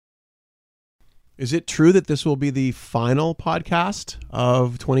Is it true that this will be the final podcast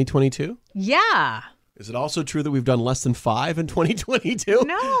of 2022? Yeah. Is it also true that we've done less than 5 in 2022?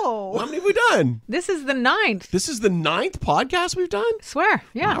 No. How many have we done? This is the 9th. This is the 9th podcast we've done? Swear,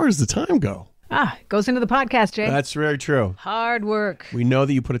 yeah. Where does the time go? Goes into the podcast, Jay. That's very true. Hard work. We know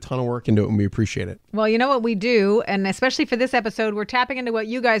that you put a ton of work into it and we appreciate it. Well, you know what we do, and especially for this episode, we're tapping into what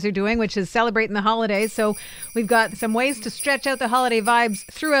you guys are doing, which is celebrating the holidays. So we've got some ways to stretch out the holiday vibes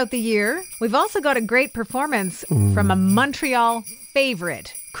throughout the year. We've also got a great performance from a Montreal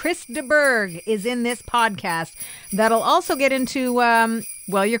favorite. Chris de Burgh is in this podcast. That'll also get into,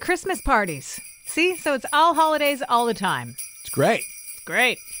 your Christmas parties. See? So it's all holidays all the time. It's great. It's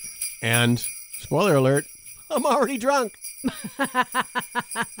great. And spoiler alert, I'm already drunk.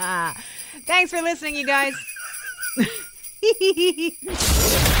 Thanks for listening, you guys.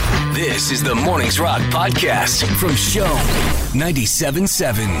 This is the Mornings Rock podcast from Show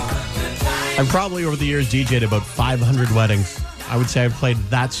 97.7. I've probably over the years DJ'd about 500 weddings. I would say I've played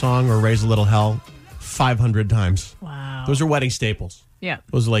that song or Raise a Little Hell 500 times. Wow. Those are wedding staples. Yeah.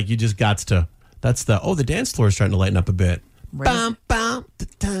 Those are like, you just got to, that's the dance floor is starting to lighten up a bit. Bum, bum, da,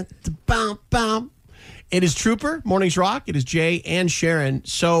 da, bum, bum. It is Trooper, Mornings Rock. It is Jay and Sharon.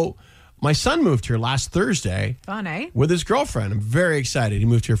 So my son moved here last Thursday. Fun, eh? With his girlfriend. I'm very excited. He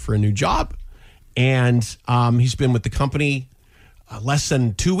moved here for a new job. And he's been with the company less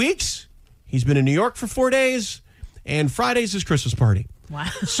than 2 weeks. He's been in New York for 4 days. And Friday's his Christmas party. Wow.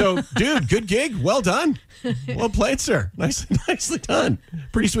 So, dude, good gig. Well done. Well played, sir. Nicely done.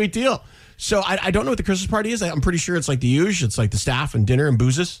 Pretty sweet deal. So I don't know what the Christmas party is. I'm pretty sure it's like the usual. It's like the staff and dinner and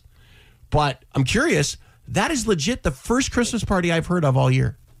boozes. But I'm curious. That is legit the first Christmas party I've heard of all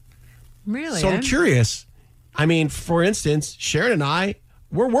year. Really? So I'm curious. I mean, for instance, Sharon and I,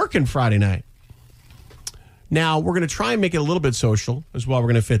 we're working Friday night. Now, we're going to try and make it a little bit social as well. We're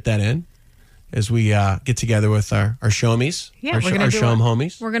going to fit that in as we get together with our showmies, Yeah, our showm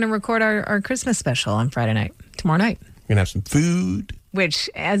homies. We're going to record our Christmas special on Friday night, tomorrow night. We're going to have some food. Which,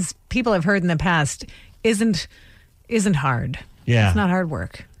 as people have heard in the past, isn't hard. Yeah. It's not hard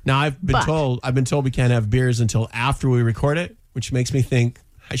work. Now, I've been told we can't have beers until after we record it, which makes me think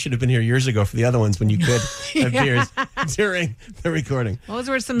I should have been here years ago for the other ones when you could have beers during the recording. Those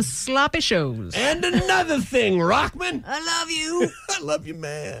were some sloppy shows. And another thing, Rockman. I love you. I love you,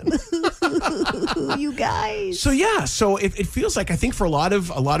 man. You guys. So it feels like, I think for a lot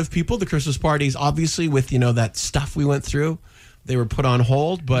of people, the Christmas parties, obviously with, that stuff we went through, they were put on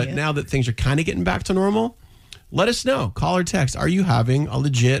hold. But now that things are kind of getting back to normal, let us know. Call or text. Are you having a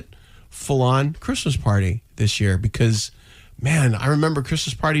legit full-on Christmas party this year? Because, man, I remember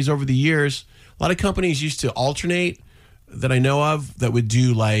Christmas parties over the years. A lot of companies used to alternate that I know of that would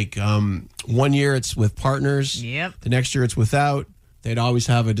do like 1 year it's with partners. Yep. The next year it's without. They'd always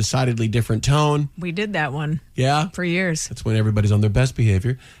have a decidedly different tone. We did that one. Yeah. For years. That's when everybody's on their best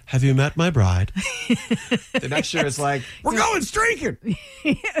behavior. Have you met my bride? The next year it's like, we're going streaking.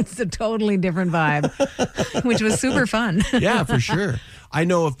 It's a totally different vibe, which was super fun. Yeah, for sure. I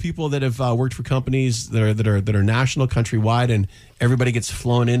know of people that have worked for companies that are national, countrywide, and everybody gets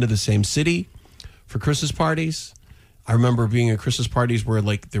flown into the same city for Christmas parties. I remember being at Christmas parties where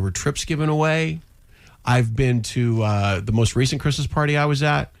like there were trips given away. I've been to the most recent Christmas party I was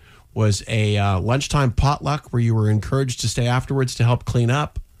at was a lunchtime potluck where you were encouraged to stay afterwards to help clean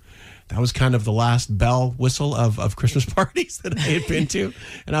up. That was kind of the last bell whistle of Christmas parties that I had been to.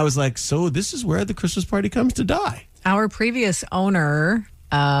 And I was like, so this is where the Christmas party comes to die. Our previous owner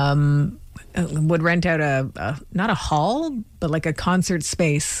would rent out not a hall, but like a concert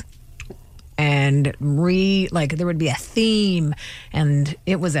space. And there would be a theme, and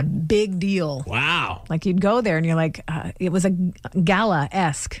it was a big deal. Wow. Like you'd go there and you're like, it was a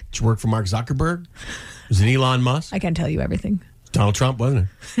gala-esque. Did you work for Mark Zuckerberg? Was it Elon Musk? I can't tell you everything. Donald Trump, wasn't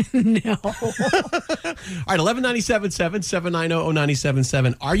it? No. All right,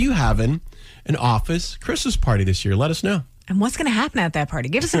 1197-7-790-0977. Are you having an office Christmas party this year? Let us know. And what's going to happen at that party?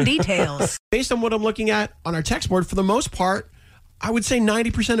 Give us some details. Based on what I'm looking at on our text board, for the most part, I would say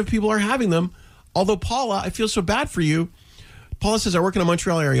 90% of people are having them. Although, Paula, I feel so bad for you. Paula says, I work in a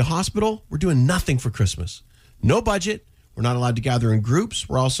Montreal area hospital. We're doing nothing for Christmas. No budget. We're not allowed to gather in groups.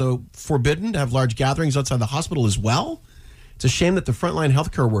 We're also forbidden to have large gatherings outside the hospital as well. It's a shame that the frontline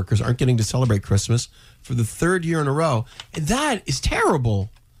healthcare workers aren't getting to celebrate Christmas for the third year in a row. And that is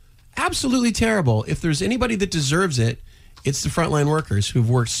terrible. Absolutely terrible. If there's anybody that deserves it, it's the frontline workers who've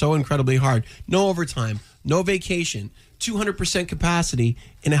worked so incredibly hard. No overtime, no vacation, 200% capacity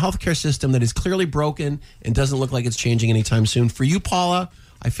in a healthcare system that is clearly broken and doesn't look like it's changing anytime soon. For you, Paula,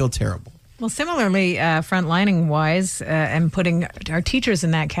 I feel terrible. Well, similarly, frontlining wise, and putting our teachers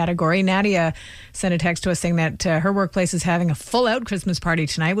in that category, Nadia sent a text to us saying that her workplace is having a full-out Christmas party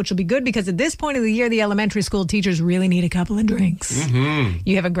tonight, which will be good because at this point of the year, the elementary school teachers really need a couple of drinks. Mm-hmm.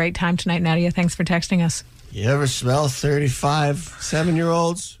 You have a great time tonight, Nadia. Thanks for texting us. You ever smell 35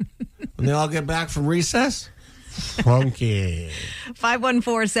 7-year-olds when they all get back from recess? Funky.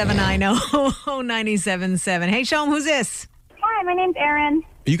 514-790-97.7. Hey, show 'em who's this? Hi, my name's Erin.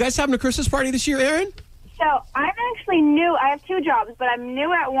 Are you guys having a Christmas party this year, Aaron? So I'm actually new. I have 2 jobs, but I'm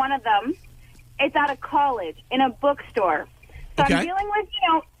new at one of them. It's at a college, in a bookstore. So Okay. I'm dealing with,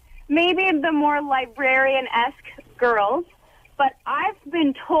 maybe the more librarian-esque girls. But I've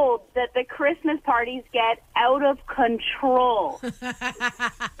been told that the Christmas parties get out of control.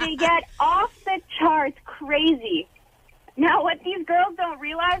 They get off the charts crazy. Now, what these girls don't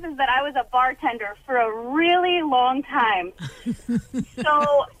realize is that I was a bartender for a really long time.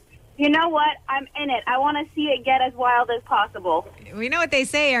 So, you know what? I'm in it. I want to see it get as wild as possible. We know what they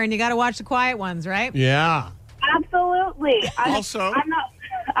say, Aaron. You got to watch the quiet ones, right? Yeah. Absolutely. Also,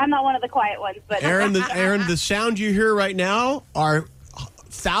 I'm not one of the quiet ones, but Aaron, the sound you hear right now are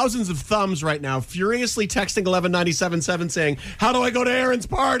thousands of thumbs right now furiously texting 1197.7 saying, "How do I go to Aaron's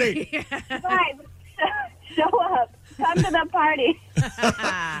party?" guys, show up. Come to the party.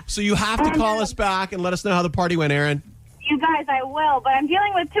 So you have to call us back and let us know how the party went, Aaron. You guys, I will, but I'm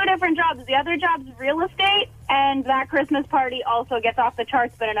dealing with 2 different jobs. The other job's real estate, and that Christmas party also gets off the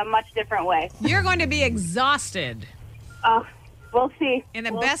charts, but in a much different way. You're going to be exhausted We'll see. in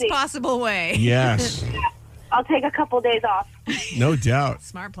the We'll best see. possible way. Yes. I'll take a couple days off. No doubt.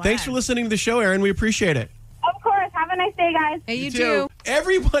 Smart plan. Thanks for listening to the show, Aaron. We appreciate it. Of course. Have a nice day, guys. Hey, you too.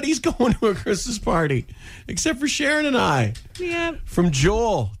 Everybody's going to a Christmas party except for Sharon and I. Yeah. From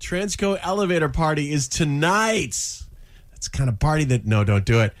Joel, Transco Elevator Party is tonight. That's the kind of party that, no, don't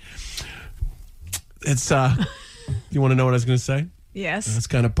do it. It's, you want to know what I was going to say? Yes. That's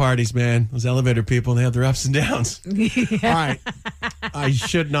kind of parties, man. Those elevator people, they have their ups and downs. All right. I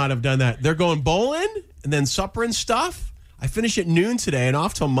should not have done that. They're going bowling and then supper and stuff. I finish at noon today and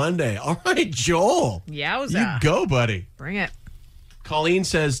off till Monday. All right, Joel. Yowza. You go, buddy. Bring it. Colleen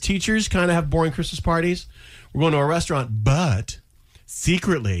says teachers kind of have boring Christmas parties. We're going to a restaurant, but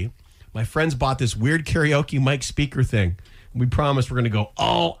secretly, my friends bought this weird karaoke mic speaker thing. We promised we're going to go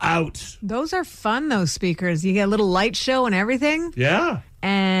all out. Those are fun, those speakers. You get a little light show and everything. Yeah.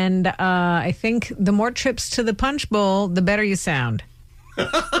 And I think the more trips to the punch bowl, the better you sound.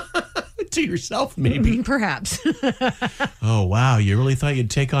 To yourself, maybe. Perhaps. Oh, wow. You really thought you'd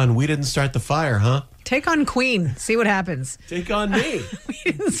take on We Didn't Start the Fire, huh? Take on Queen. See what happens. Take on me. We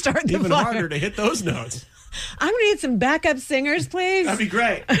didn't start the Even fire. harder to hit those notes. I'm going to need some backup singers, please. That'd be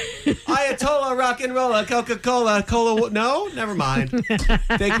great. Ayatollah, rock and roll, Coca-Cola, cola. No, never mind.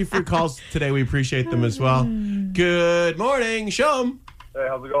 Thank you for your calls today. We appreciate them as well. Good morning. Show 'em. Hey,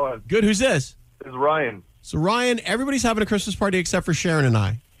 how's it going? Good. Who's this? This is Ryan. So, Ryan, everybody's having a Christmas party except for Sharon and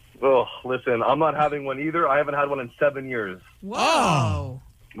I. Oh, listen, I'm not having one either. I haven't had one in 7 years. Whoa. Oh.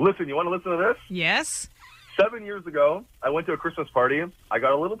 Listen, you want to listen to this? Yes. 7 years ago, I went to a Christmas party. I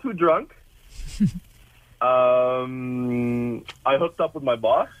got a little too drunk. I hooked up with my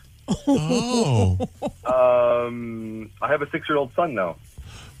boss. Oh. I have a 6-year-old son now.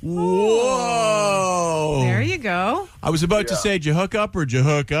 Whoa. There you go. I was about to say, did you hook up or did you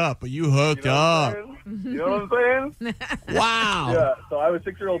hook up? But you hooked up. You know what I'm saying? Wow. Yeah, so I have a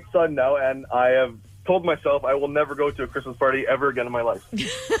 6-year-old son now, and I have told myself I will never go to a Christmas party ever again in my life.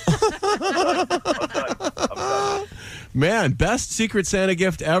 I'm done. Man, best Secret Santa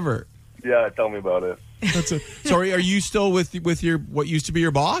gift ever. Yeah, tell me about it. Sorry, are you still with your what used to be your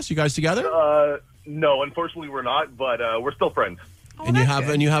boss? You guys together? No, unfortunately we're not, but we're still friends. and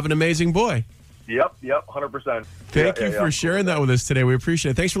you have an amazing boy. Yep, 100%. Thank you for sharing that with us today. We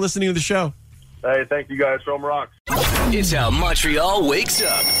appreciate it. Thanks for listening to the show. Hey, thank you guys. Throw 'em rocks. It's how Montreal wakes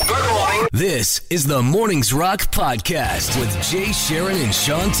up. Good morning. This is the Mornings Rock Podcast with Jay, Sharon, and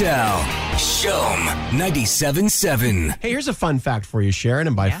Chantal. Shome 97.7. Hey, here's a fun fact for you, Sharon,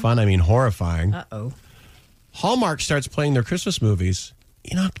 and by fun, I mean horrifying. Uh-oh. Hallmark starts playing their Christmas movies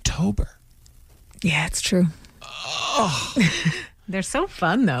in October. Yeah, it's true. Oh. They're so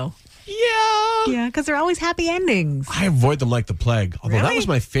fun, though. Yeah. Yeah, because they're always happy endings. I avoid them like the plague. Although that Really? was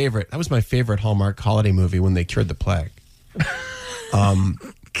my favorite. That was my favorite Hallmark holiday movie when they cured the plague.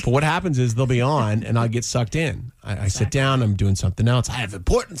 But what happens is they'll be on and I'll get sucked in. I sit down, I'm doing something else. I have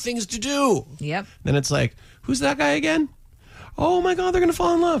important things to do. Yep. Then it's like, who's that guy again? Oh my God, they're going to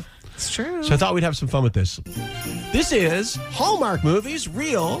fall in love. It's true. So I thought we'd have some fun with this. This is Hallmark movies,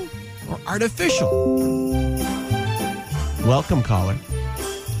 real or artificial. Welcome, caller.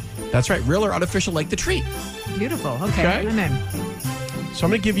 That's right. Real or artificial, like the tree. Beautiful. Okay. Okay. I'm in. So I'm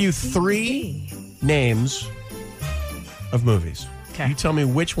going to give you 3 names of movies. Okay. You tell me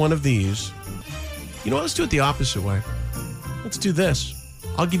which one of these. You know what? Let's do it the opposite way. Let's do this.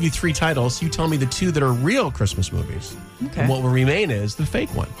 I'll give you 3 titles. You tell me the 2 that are real Christmas movies. Okay. And what will remain is the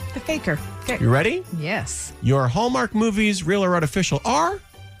fake one. The faker. Okay. You ready? Yes. Your Hallmark movies, real or artificial, are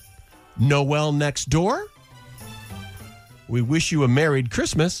Noel Next Door, We Wish You a Merried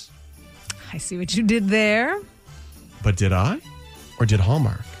Christmas, I see what you did there. but did I? Or did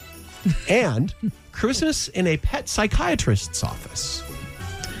Hallmark? And Christmas in a Pet Psychiatrist's Office.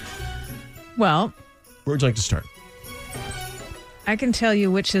 Well, Where would you like to start? I can tell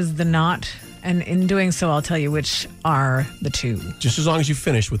you which is the not, and in doing so, I'll tell you which are the 2. Just as long as you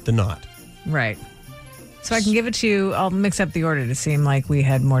finish with the not. Right. So I can give it to you. I'll mix up the order to seem like we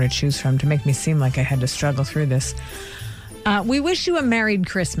had more to choose from, to make me seem like I had to struggle through this. We Wish You a Merried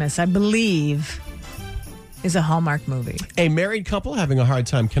Christmas, I believe, is a Hallmark movie. A married couple having a hard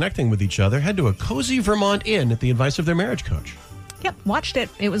time connecting with each other head to a cozy Vermont inn at the advice of their marriage coach. Yep, watched it.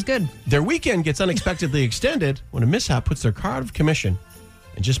 It was good. Their weekend gets unexpectedly extended when a mishap puts their car out of commission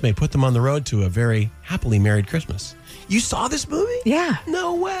and just may put them on the road to a very happily married Christmas. You saw this movie? Yeah.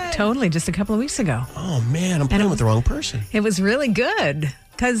 No way. Totally, just a couple of weeks ago. Oh, man, I'm playing with the wrong person. It was really good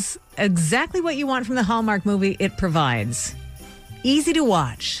because exactly what you want from the Hallmark movie, it provides. Easy to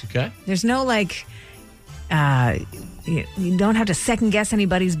watch. Okay. There's no you don't have to second guess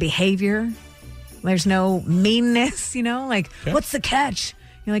anybody's behavior. There's no meanness, Okay. What's the catch?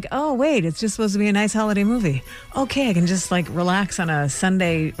 You're like, oh, wait, it's just supposed to be a nice holiday movie. Okay, I can just relax on a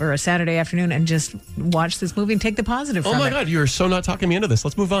Sunday or a Saturday afternoon and just watch this movie and take the positive Oh, from my it. God, you're so not talking me into this.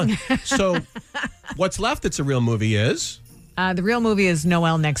 Let's move on. So what's left that's a real movie is The real movie is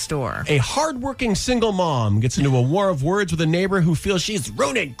Noel Next Door. a hardworking single mom gets into a war of words with a neighbor who feels she's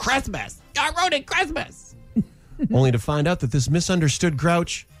ruining Christmas. I ruined Christmas. Only to find out that this misunderstood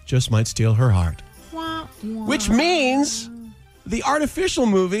grouch just might steal her heart. Which means the artificial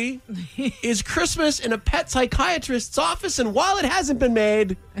movie is Christmas in a Pet Psychiatrist's Office, and while it hasn't been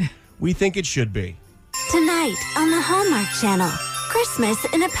made, we think it should be. Tonight on the Hallmark Channel, Christmas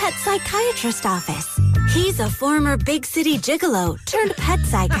in a Pet Psychiatrist Office. He's a former big city gigolo turned pet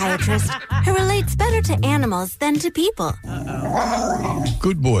psychiatrist who relates better to animals than to people.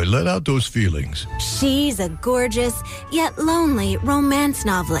 Good boy, let out those feelings. She's a gorgeous yet lonely romance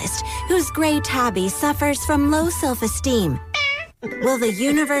novelist whose gray tabby suffers from low self-esteem. Will the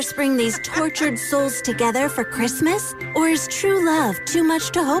universe bring these tortured souls together for Christmas? Or is true love too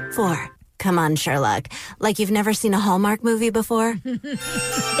much to hope for? Come on, Sherlock. Like you've never seen a Hallmark movie before?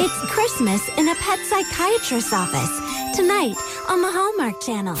 It's Christmas in a Pet Psychiatrist's Office. Tonight on the Hallmark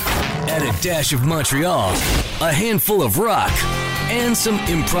Channel. Add a dash of Montreal, a handful of rock, and some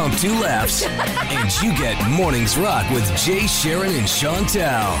impromptu laughs, and you get Mornings Rock with Jay, Sharon, and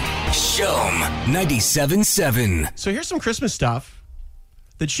Chantal. Shome 97.7. So here's some Christmas stuff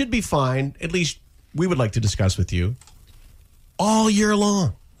that should be fine, at least we would like to discuss with you, all year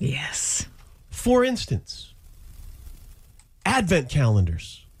long. Yes. For instance, Advent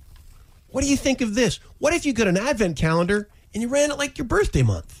calendars. What do you think of this? What if you got an Advent calendar and you ran it like your birthday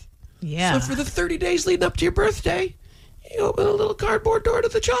month? Yeah. So for the 30 days leading up to your birthday, you open a little cardboard door to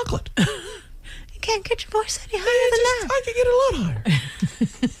the chocolate. You can't get your voice any higher than that. I could get a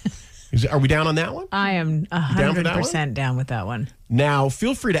lot higher. Are we down on that one? I am down for that 100% down with that one. Now,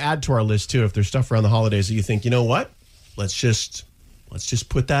 feel free to add to our list, too, if there's stuff around the holidays that you think, you know what? Let's just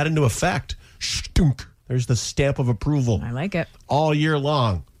put that into effect. Shtunk. There's the stamp of approval. I like it. All year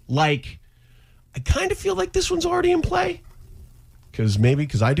long. Like, I kind of feel like this one's already in play.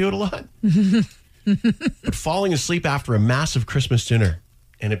 Because I do it a lot. But falling asleep after a massive Christmas dinner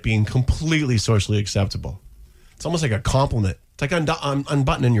and it being completely socially acceptable. It's almost like a compliment. It's like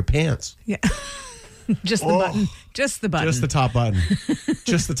unbuttoning your pants. Yeah. Just the button. Just the button. Just the top button.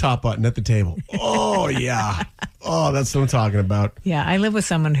 Just the top button at the table. Oh, yeah. Oh, that's what I'm talking about. Yeah, I live with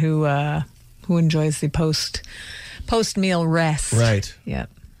someone who enjoys the post meal rest. Right. Yeah.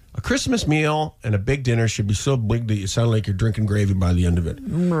 A Christmas meal and a big dinner should be so big that you sound like you're drinking gravy by the end of it.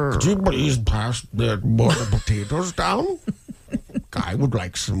 Could you please pass the potatoes down? I would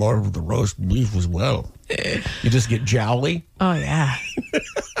like some more of the roast beef as well. You just get jowly. Oh, yeah.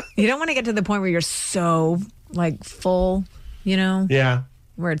 You don't want to get to the point where you're so, full, Yeah.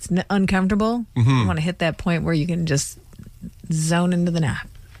 where it's uncomfortable. Mm-hmm. You want to hit that point where you can just zone into the nap.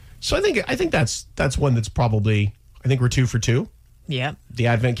 So I think that's one that's probably, I think we're 2 for 2. Yep. The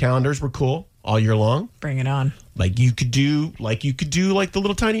Advent calendars were cool all year long. Bring it on. Like you could do the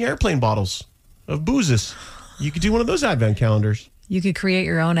little tiny airplane bottles of boozes. You could do one of those Advent calendars. You could create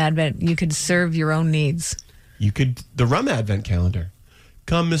your own advent. You could serve your own needs. The rum advent calendar.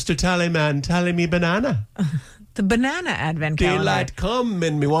 Come, Mr. Tallyman, tally me banana. The banana advent calendar. Daylight come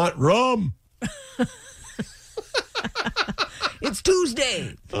and me want rum. It's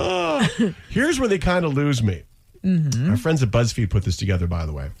Tuesday. Here's where they kind of lose me. Our friends at BuzzFeed put this together, by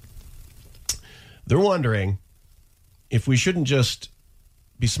the way. They're wondering if we shouldn't just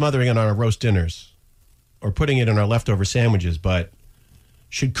be smothering it on our roast dinners or putting it in our leftover sandwiches, but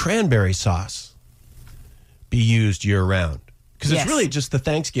should cranberry sauce be used year-round? Because Yes. it's really just the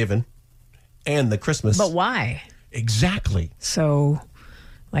Thanksgiving and the Christmas. But why? Exactly. So,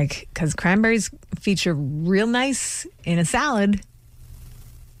 because cranberries feature real nice in a salad.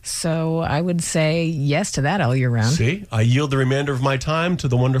 So I would say yes to that all year round. See, I yield the remainder of my time to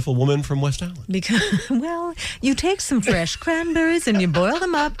the wonderful woman from West Island. Because, well, you take some fresh cranberries and you boil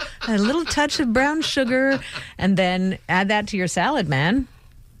them up, a little touch of brown sugar, and then add that to your salad, man.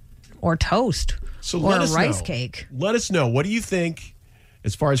 Or toast. So or let a us rice know. cake. Let us know. What do you think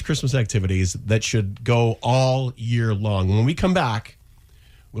as far as Christmas activities that should go all year long? When we come back,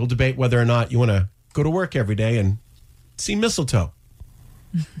 we'll debate whether or not you want to go to work every day and see mistletoe.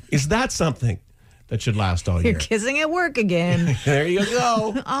 Is that something that should last all You're year? kissing at work again. There you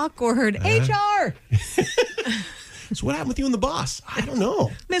go. Awkward. HR. So what happened with you and the boss? I don't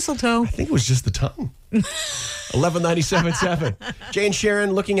know. Mistletoe. I think it was just the tongue. 1197.7. Jane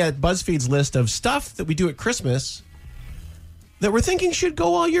Sharon looking at BuzzFeed's list of stuff that we do at Christmas that we're thinking should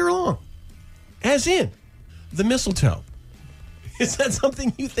go all year long. As in, the mistletoe. Is that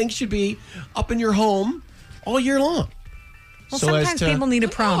something you think should be up in your home all year long? Well, So as sometimes people need a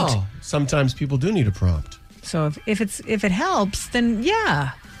prompt. Oh, sometimes people do need a prompt. So if it helps, then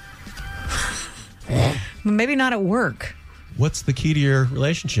yeah. But maybe not at work. What's the key to your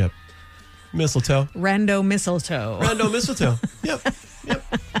relationship? Mistletoe. Rando mistletoe. Rando mistletoe. Yep.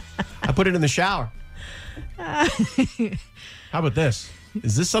 I put it in the shower. How about this?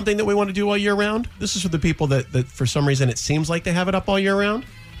 Is this something that we want to do all year round? This is for the people that for some reason it seems like they have it up all year round.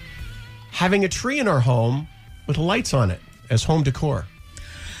 Having a tree in our home with lights on it as home decor.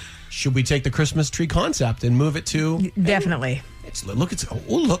 Should we take the Christmas tree concept and move it to... Definitely.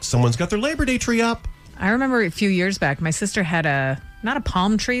 Look, someone's got their Labor Day tree up. I remember a few years back, my sister had not a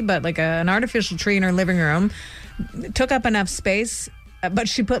palm tree, but like an artificial tree in her living room. It took up enough space, but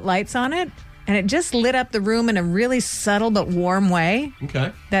she put lights on it, and it just lit up the room in a really subtle but warm way.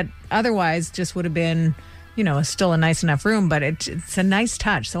 Okay. That otherwise just would have been, still a nice enough room, but it's a nice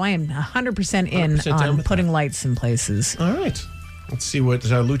touch. So I am 100% in 100% down on with putting that. lights in places. All right. Let's see what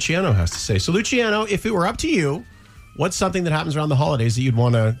Luciano has to say. So, Luciano, if it were up to you, what's something that happens around the holidays that you'd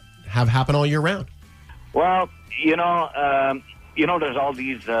want to have happen all year round? Well, there's all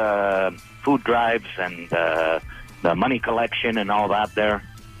these food drives and the money collection and all that there.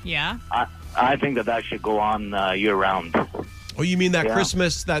 Yeah. I think that should go on year round. Oh, you mean that Yeah.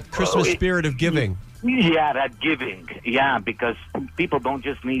 Christmas spirit of giving? Yeah, that giving. Yeah, because people don't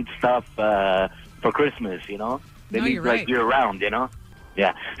just need stuff for Christmas, They No, need you're right. year round,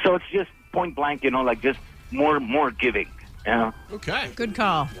 Yeah. So it's just point blank, just more giving. Okay. Good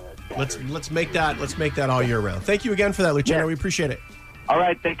call. Let's make that all year round. Thank you again for that, Luciano. Yeah. We appreciate it. All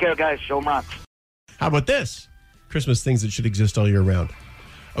right, take care, guys. Show 'em rocks. How about this? Christmas things that should exist all year round.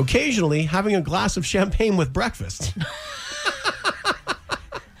 Occasionally, having a glass of champagne with breakfast.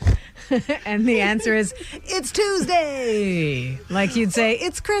 And the answer is, it's Tuesday. Like you'd say,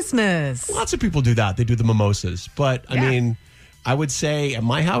 it's Christmas. Lots of people do that. They do the mimosas. But, Yeah. I mean, I would say at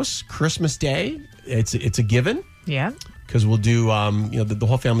my house, Christmas Day, it's a given. Yeah. Because we'll do, the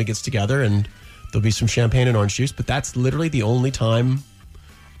whole family gets together and there'll be some champagne and orange juice. But that's literally the only time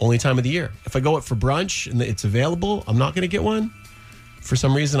of the year. If I go out for brunch and it's available, I'm not going to get one. For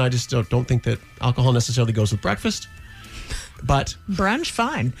some reason, I just don't think that alcohol necessarily goes with breakfast. But Brunch,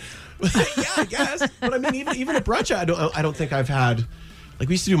 fine. yeah, I guess. But I mean, even at brunch, I don't think I've had. Like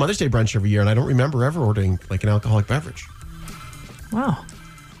we used to do Mother's Day brunch every year, and I don't remember ever ordering like an alcoholic beverage. Wow.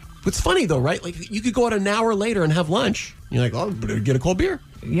 It's funny though, right? Like you could go out an hour later and have lunch. You're like, oh, better get a cold beer.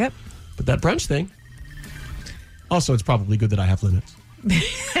 Yep. But that brunch thing. Also, it's probably good that I have limits.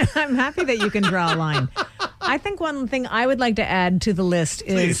 I'm happy that you can draw a line. I think one thing I would like to add to the list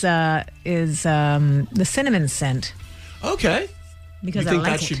is the cinnamon scent. Okay. Because You think I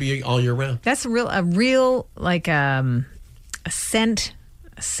like that it. should be all year round? That's a real like a scent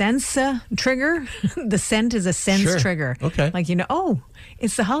sense trigger. The scent is a sense Sure. trigger. Okay. Like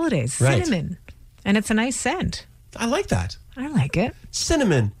it's the holidays. Right. Cinnamon, and it's a nice scent. I like that. I like it.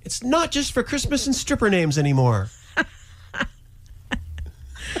 Cinnamon. It's not just for Christmas and stripper names anymore.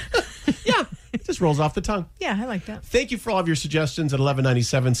 Yeah, It just rolls off the tongue. Yeah, I like that. Thank you for all of your suggestions at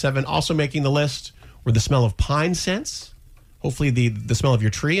 1197.7. Also making the list were the smell of pine scents. Hopefully the smell of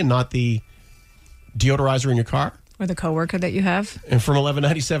your tree and not the deodorizer in your car. Or the coworker that you have. And from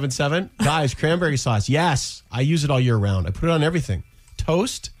 1197.7, guys, cranberry sauce. Yes, I use it all year round. I put it on everything.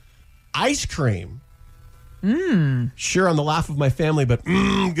 Toast, ice cream. Sure, I'm the laugh of my family, but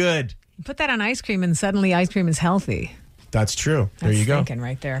good. Put that on ice cream and suddenly ice cream is healthy. That's true. There That's you go. thinking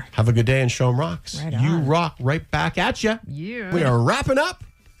right there. Have a good day and show 'em rocks. Right You on. rock right back at you. Yeah. We are wrapping up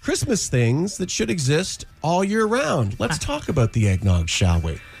Christmas things that should exist all year round. Let's talk about the eggnog, shall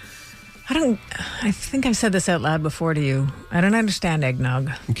we? I think I've said this out loud before to you. I don't understand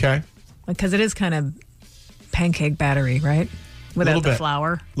eggnog. Okay. Because it is kind of pancake battery, right? Without Little the bit.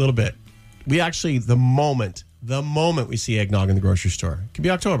 flour. A little bit. We actually, the moment we see eggnog in the grocery store, it could be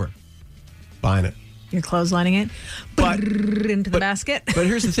October, buying it. You're clotheslining it into the basket. But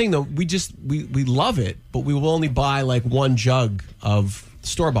here's the thing, though. We love it, but we will only buy like one jug of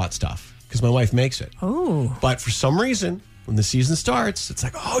store-bought stuff because my wife makes it. Oh. But for some reason, when the season starts, it's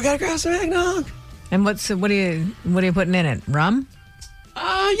like, oh, I gotta grab some eggnog. And what are you putting in it? Rum?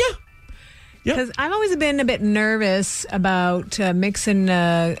 Yeah. Yep. Because I've always been a bit nervous about mixing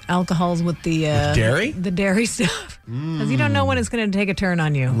alcohols with the dairy? the dairy stuff. Because you don't know when it's going to take a turn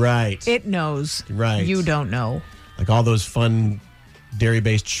on you. Right. It knows. Right. You don't know. Like all those fun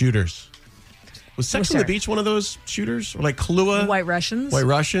dairy-based shooters. Was Sex on the sure. Beach one of those shooters? Or like Kahlua? White Russians. White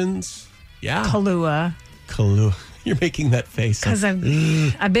Russians? Yeah. Kahlua. Kahlua. You're making that face. Because I've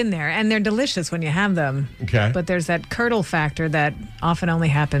been there, and they're delicious when you have them. Okay. But there's that curdle factor that often only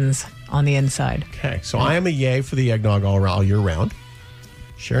happens on the inside. Okay, so I am a yay for the eggnog all year round.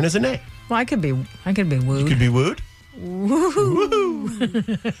 Sharon is a nay. Well, I could be wooed. Could be wooed.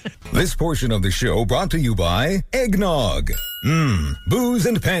 This portion of the show brought to you by Eggnog. Booze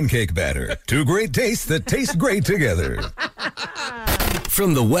and pancake batter. Two great tastes that taste great together.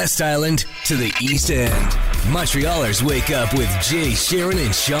 From the West Island to the East End, Montrealers wake up with Jay, Sharon,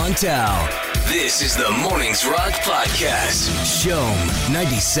 and Chantal. This is the Mornings Rock Podcast. Shome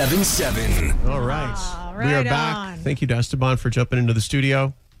 97.7. All right. We are right back. on. Thank you to Esteban for jumping into the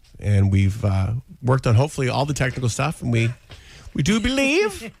studio. And we've worked on hopefully all the technical stuff. And we do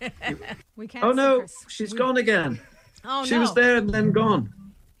believe. We can't Oh see no, Chris. she's gone again. Oh, She no. was there and then gone.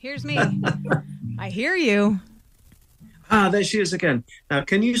 Here's me. I hear you. Ah, there she is again. Now,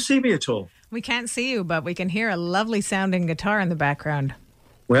 can you see me at all? We can't see you, but we can hear a lovely sounding guitar in the background.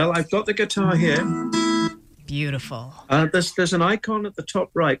 Well, I've got the guitar here. Beautiful. There's an icon at the top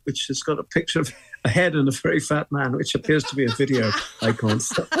right which has got a picture of a head and a very fat man, which appears to be a video icon.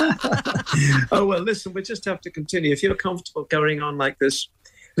 Oh, well, listen, we just have to continue. If you're comfortable going on like this,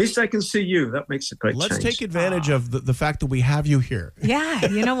 at least I can see you. That makes a great Let's change. take advantage of the fact that we have you here. Yeah,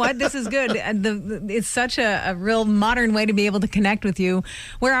 you know what? This is good. It's such a real modern way to be able to connect with you.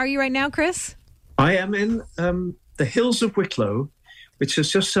 Where are you right now, Chris? I am in the hills of Wicklow, which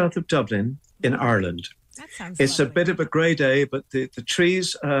is just south of Dublin in Ireland. That sounds It's lovely. a bit of a grey day, but the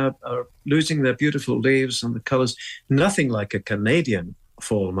trees are losing their beautiful leaves and the colours. Nothing like a Canadian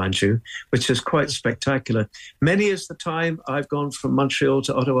fall, mind you, which is quite spectacular. Many is the time I've gone from Montreal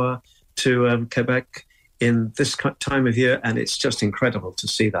to Ottawa to Quebec in this time of year, and it's just incredible to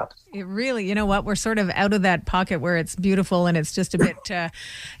see that. It really, you know what? We're sort of out of that pocket where it's beautiful and it's just a bit,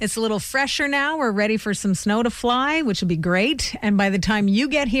 it's a little fresher now. We're ready for some snow to fly, which would be great. And by the time you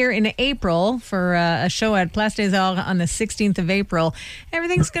get here in April for a show at Place des Arts on the 16th of April,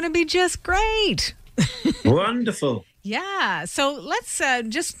 everything's going to be just great. Wonderful. Yeah. So let's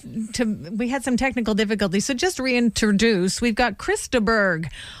we had some technical difficulties. So just reintroduce. We've got Chris de Burgh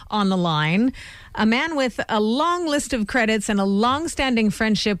on the line, a man with a long list of credits and a long-standing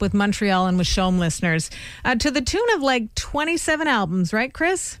friendship with Montreal and with Shome listeners, to the tune of like 27 albums, right,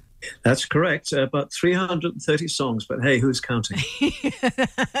 Chris? That's correct. About 330 songs, but hey, who's counting?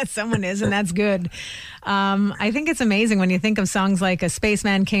 Someone is, and that's good. I think it's amazing when you think of songs like A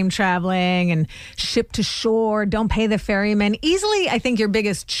Spaceman Came Traveling and Ship to Shore, Don't Pay the Ferryman. Easily, I think your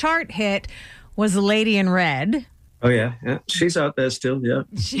biggest chart hit was The Lady in Red. Oh, yeah. She's out there still, yeah.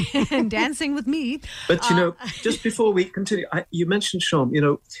 Dancing with Me. But, just before we continue, you mentioned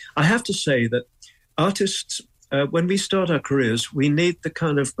Shome. I have to say that artists, when we start our careers, we need the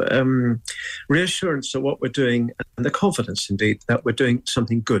kind of reassurance of what we're doing and the confidence, indeed, that we're doing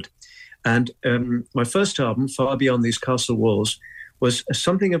something good. And my first album, Far Beyond These Castle Walls, was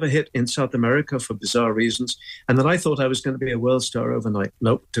something of a hit in South America for bizarre reasons. And then I thought I was going to be a world star overnight.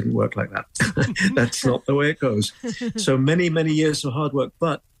 Nope, didn't work like that. That's not the way it goes. So many, many years of hard work.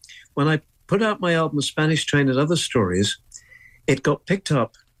 But when I put out my album, Spanish Train and Other Stories, it got picked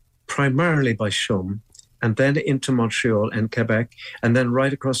up primarily by Chaume, and then into Montreal and Quebec, and then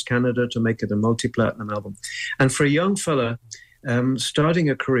right across Canada to make it a multi-platinum album. And for a young fella starting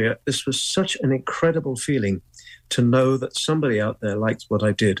a career, this was such an incredible feeling to know that somebody out there liked what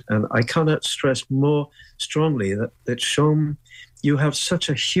I did. And I cannot stress more strongly that Chaume, you have such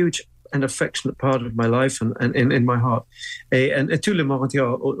a huge and affectionate part of my life and in my heart. Et tout le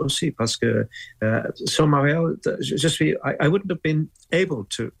Montréal aussi, parce que sans Montréal, I wouldn't have been able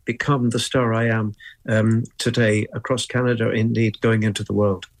to become the star I am today across Canada, indeed going into the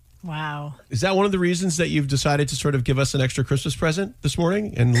world. Wow. Is that one of the reasons that you've decided to sort of give us an extra Christmas present this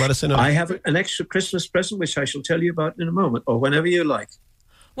morning and let us in on? I have an extra Christmas present, which I shall tell you about in a moment, or whenever you like.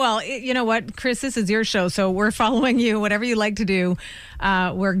 Well, you know what, Chris, this is your show, so we're following you. Whatever you like to do,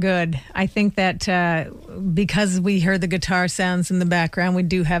 we're good. I think that because we heard the guitar sounds in the background, we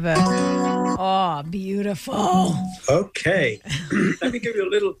do have beautiful. Okay. Let me give you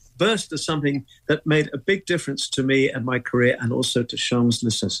a little burst of something that made a big difference to me and my career and also to Chaume's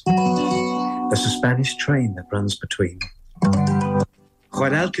listeners. There's a Spanish train that runs between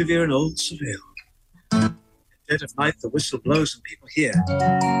Guadalquivir and Old Seville. Dead of night, the whistle blows and people hear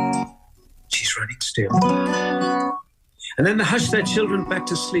she's running still. And then they hush their children back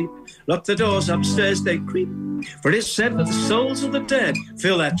to sleep, lock the doors, upstairs they creep. For it is said that the souls of the dead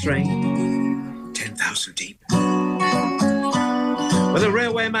fill that train 10,000 deep. Where the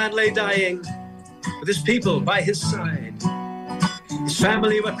railway man lay dying, with his people by his side, his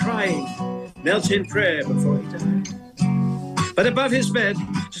family were crying, knelt in prayer before he died. But above his bed,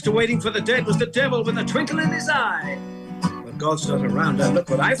 just waiting for the dead, was the devil with a twinkle in his eye. But God's not around, and look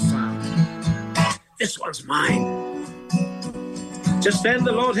what I found. This one's mine. Just then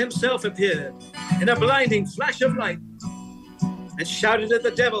the Lord himself appeared in a blinding flash of light and shouted at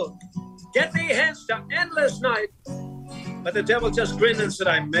the devil, "Get thee hence to endless night." But the devil just grinned and said,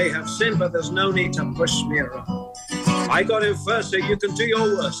 "I may have sinned, but there's no need to push me around. I got him first, so you can do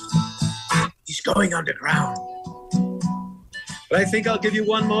your worst. He's going underground. But I think I'll give you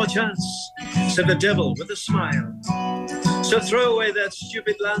one more chance," said the devil with a smile. "So throw away that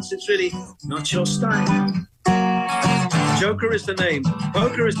stupid lance, it's really not your style. Joker is the name,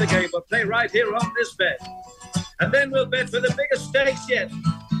 poker is the game, we'll play right here on this bed. And then we'll bet for the biggest stakes yet,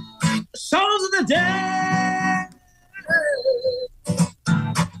 the souls of the dead."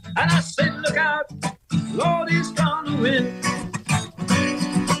 And I said, "Look out, Lord is gonna win.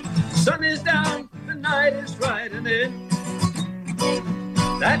 Sun is down, the night is riding in.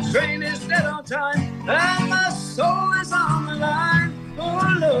 That train is dead on time, and my soul is on the line. Oh,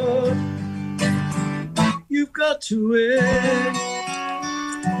 Lord, you've got to win."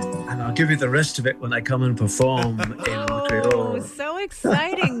 And I'll give you the rest of it when I come and perform in Montreal. Oh, so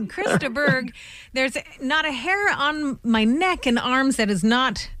exciting. Chris de Burgh, there's not a hair on my neck and arms that is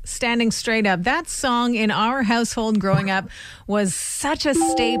not standing straight up. That song in our household growing up was such a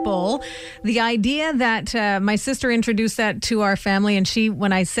staple. The idea that my sister introduced that to our family, and she,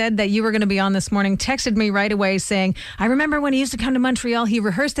 when I said that you were going to be on this morning, texted me right away saying, "I remember when he used to come to Montreal, he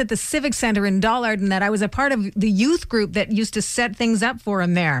rehearsed at the Civic Center in Dollard, and that I was a part of the youth group that used to set things up for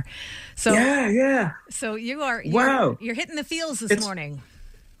him there." So yeah. So you're hitting the fields this morning.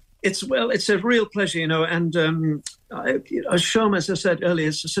 It's a real pleasure, and Chaume, as I said earlier,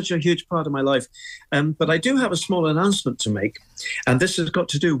 is such a huge part of my life. But I do have a small announcement to make, and this has got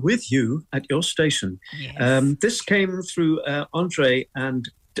to do with you at your station. Yes. This came through Andre and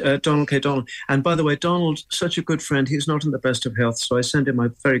Donald K. Donald. And by the way, Donald, such a good friend. He's not in the best of health, so I send him my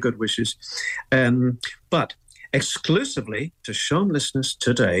very good wishes. But exclusively to Chaume listeners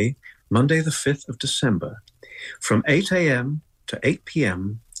today, Monday the 5th of December, from 8 a.m. to 8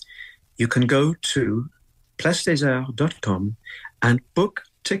 p.m., you can go to placedesarts.com and book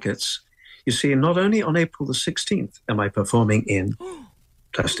tickets. You see, not only on April the 16th am I performing in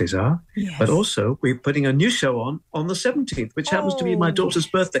Place des Arts, yes, but also we're putting a new show on the 17th, which happens to be my daughter's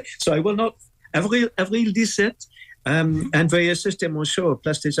birthday. So I will not... Avril 17, and veuillez assister mon show at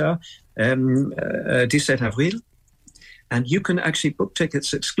Place des Arts, 17 Avril. And you can actually book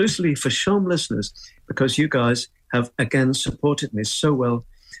tickets exclusively for Chaume listeners because you guys have, again, supported me so well.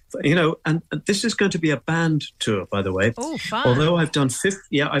 And this is going to be a band tour, by the way. Oh, fun. Although I've done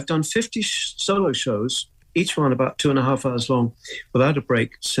 50 solo shows, each one about 2.5 hours long, without a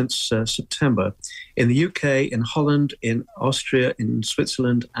break since September, in the UK, in Holland, in Austria, in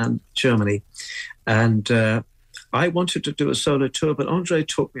Switzerland, and Germany. And I wanted to do a solo tour, but Andre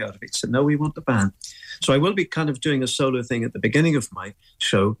talked me out of it. He said, "No, we want the band." So I will be kind of doing a solo thing at the beginning of my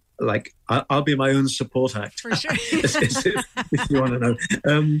show. Like, I'll be my own support act. For sure. if you want to know.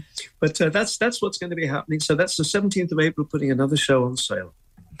 But that's what's going to be happening. So that's the 17th of April, putting another show on sale.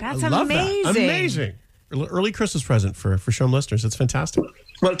 That's I love amazing. That. Amazing. Early Christmas present for Shom listeners. It's fantastic.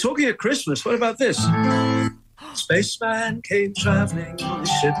 Well, talking of Christmas, what about this? Spaceman came traveling on a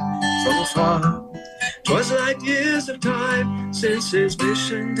ship from afar. 'Twas light years of time since his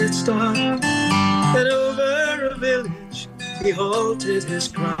mission did start. And over a village he halted his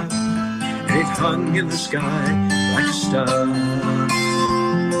craft, and it hung in the sky like a star,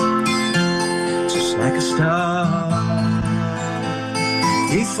 just like a star.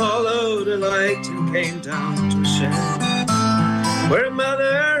 He followed a light and came down to a shed where a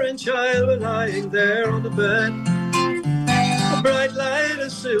mother and child were lying there on the bed. A bright light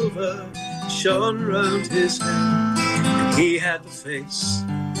of silver shone round his head, and he had the face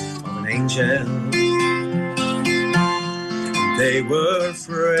of an angel. And they were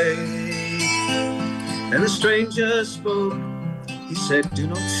afraid. And the stranger spoke. He said, "Do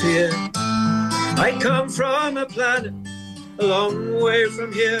not fear. I come from a planet a long way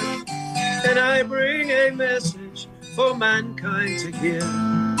from here, and I bring a message for mankind to hear."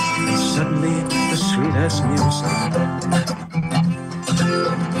 And suddenly the sweetest music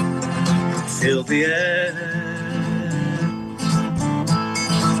filled the air,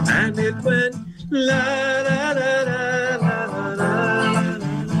 and it went la la la la la la la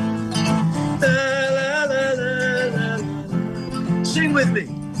la la la la. Sing with me.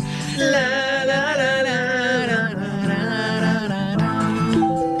 La la la la.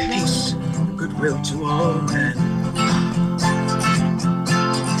 Will to all men,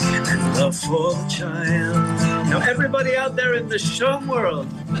 and love for the child. Now everybody out there in the Shom world,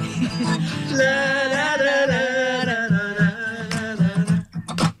 la la la la la la la la la la.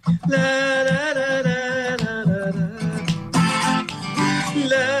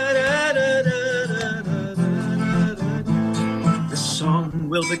 The song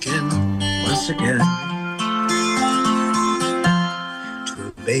will begin once again to a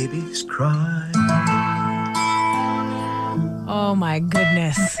baby's cry. Oh, my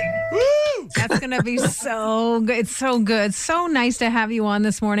goodness. That's going to be so good. It's so good. So nice to have you on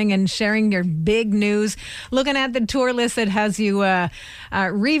this morning and sharing your big news. Looking at the tour list that has you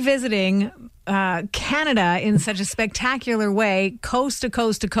revisiting Canada in such a spectacular way, coast to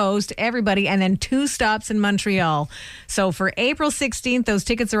coast to coast, everybody, and then 2 stops in Montreal. So for April 16th, those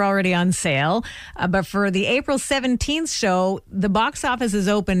tickets are already on sale. But for the April 17th show, the box office is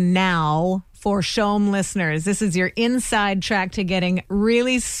open now for Shom listeners. This is your inside track to getting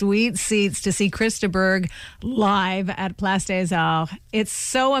really sweet seats to see Chris de Burgh live at Place des Arts. It's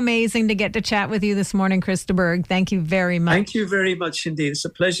so amazing to get to chat with you this morning, Chris de Burgh. Thank you very much. Thank you very much indeed. It's a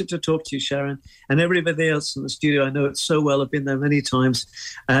pleasure to talk to you, Sharon, and everybody else in the studio. I know it so well. I've been there many times.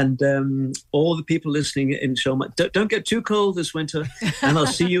 And all the people listening in Shom, don't get too cold this winter, and I'll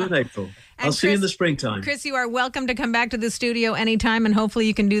see you in April. I'll see you in the springtime. Chris, you are welcome to come back to the studio anytime, and hopefully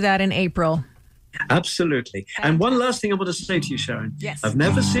you can do that in April. Absolutely. And one last thing I want to say to you, Sharon. Yes. I've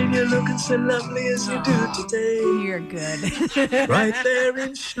never seen you looking so lovely as you do today. You're good. Right there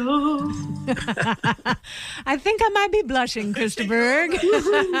in Shom. I think I might be blushing, Chris de Burgh.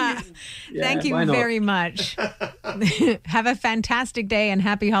 Thank you very much. Have a fantastic day and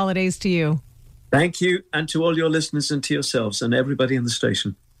happy holidays to you. Thank you, and to all your listeners and to yourselves and everybody in the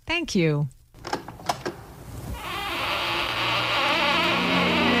station. Thank you.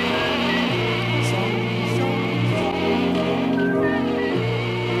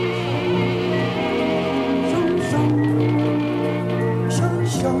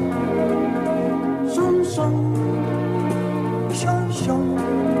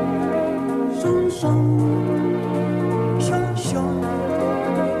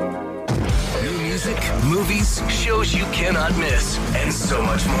 Movies, shows you cannot miss, and so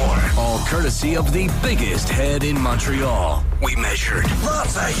much more. All courtesy of the biggest head in Montreal. We measured.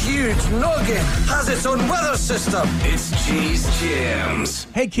 That's a huge noggin. Has its own weather system. It's Jay's Jams.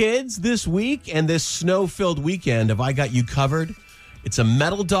 Hey kids, this week and this snow-filled weekend, have I got you covered? It's a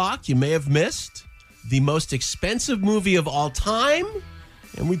metal doc you may have missed, the most expensive movie of all time,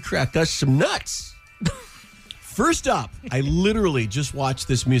 and we crack us some nuts. First up, I literally just watched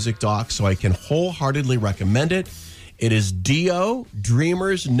this music doc, so I can wholeheartedly recommend it. It is Dio,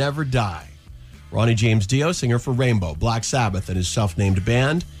 Dreamers Never Die. Ronnie James Dio, singer for Rainbow, Black Sabbath, and his self-named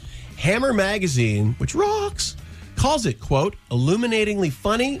band. Hammer Magazine, which rocks, calls it, quote, illuminatingly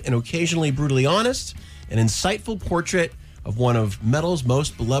funny and occasionally brutally honest, an insightful portrait of one of metal's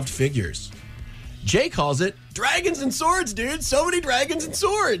most beloved figures. Jay calls it dragons and swords, dude. So many dragons and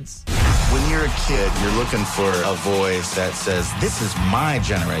swords. When you're a kid, you're looking for a voice that says, this is my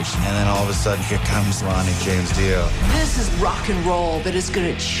generation. And then all of a sudden, here comes Ronnie James Dio. This is rock and roll that is going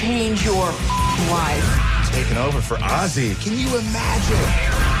to change your life. Taking over for Ozzy. Can you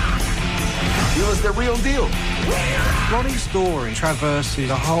imagine? He was the real deal. Ronnie's story traverses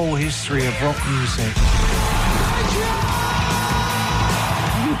the whole history of rock music.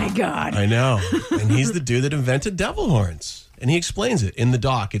 Oh my God. I know. And he's the dude that invented devil horns. And he explains it in the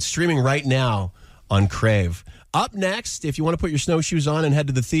doc. It's streaming right now on Crave. Up next, if you want to put your snowshoes on and head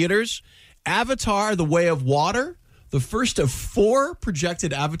to the theaters, Avatar: The Way of Water, the first of 4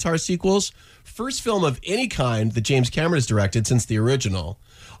 projected Avatar sequels, first film of any kind that James Cameron has directed since the original.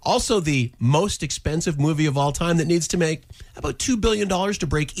 Also, the most expensive movie of all time that needs to make about $2 billion to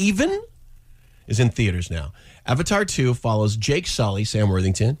break even is in theaters now. Avatar 2 follows Jake Sully, Sam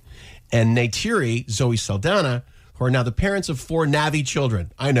Worthington, and Neytiri, Zoe Saldana, who are now the parents of 4 Na'vi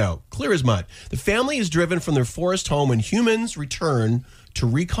children. I know, clear as mud. The family is driven from their forest home when humans return to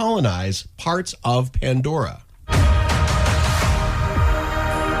recolonize parts of Pandora.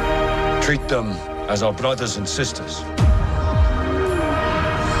 Treat them as our brothers and sisters.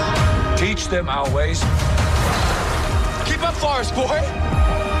 Teach them our ways. Keep up, Forest Boy!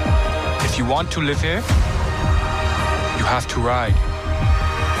 If you want to live here, you have to ride.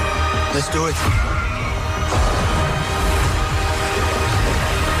 Let's do it.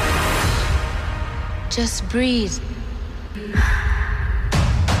 Just breathe.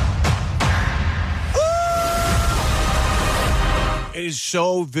 It is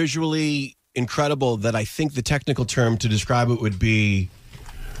so visually incredible that I think the technical term to describe it would be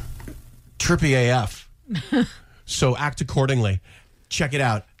trippy AF. So act accordingly. Check it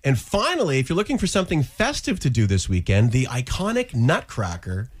out. And finally, if you're looking for something festive to do this weekend, the iconic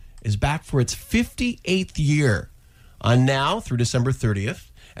Nutcracker is back for its 58th year on now through December 30th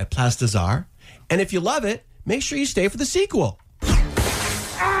at Place des Arts. And if you love it, make sure you stay for the sequel.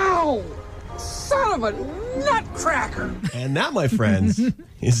 Ow! Son of a nutcracker! And that, my friends,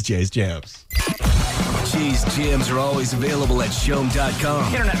 is Jay's Jams. Jay's Jams are always available at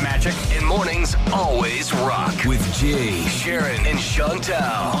Showm.com. Internet magic. And mornings always rock. With Jay, Sharon, and Chantal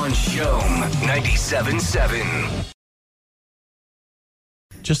on Showm 97.7.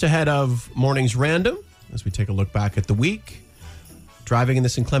 Just ahead of Morning's Random, as we take a look back at the week. Driving in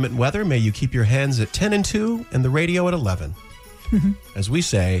this inclement weather, may you keep your hands at 10 and 2 and the radio at 11. As we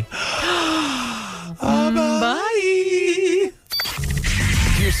say, bye.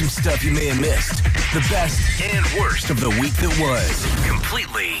 Here's some stuff you may have missed. The best and worst of the week that was.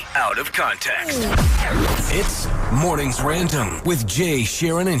 Completely out of context. It's Morning's Random with Jay,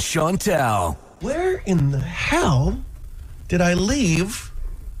 Sharon, and Chantal. Where in the hell did I leave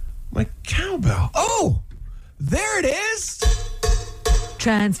my cowbell? Oh, there it is.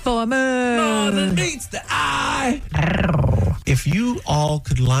 Transformer. More than meets the eye. If you all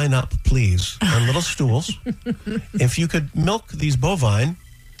could line up, please, on little stools. If you could milk these bovine,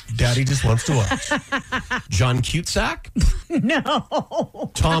 Daddy just wants to watch. John Cusack?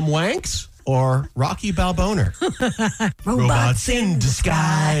 No. Tom Wanks? Or Rocky Balboner? Robots in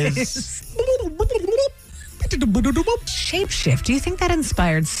disguise. Shapeshift. Do you think that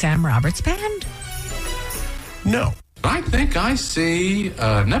inspired Sam Roberts' band? No. I think I see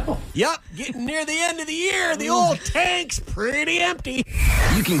a nipple. Yep, getting near the end of the year. The old tank's pretty empty.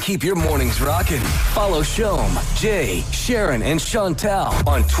 You can keep your mornings rocking. Follow Showm, Jay, Sharon, and Chantal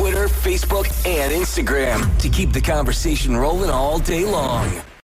on Twitter, Facebook, and Instagram to keep the conversation rolling all day long.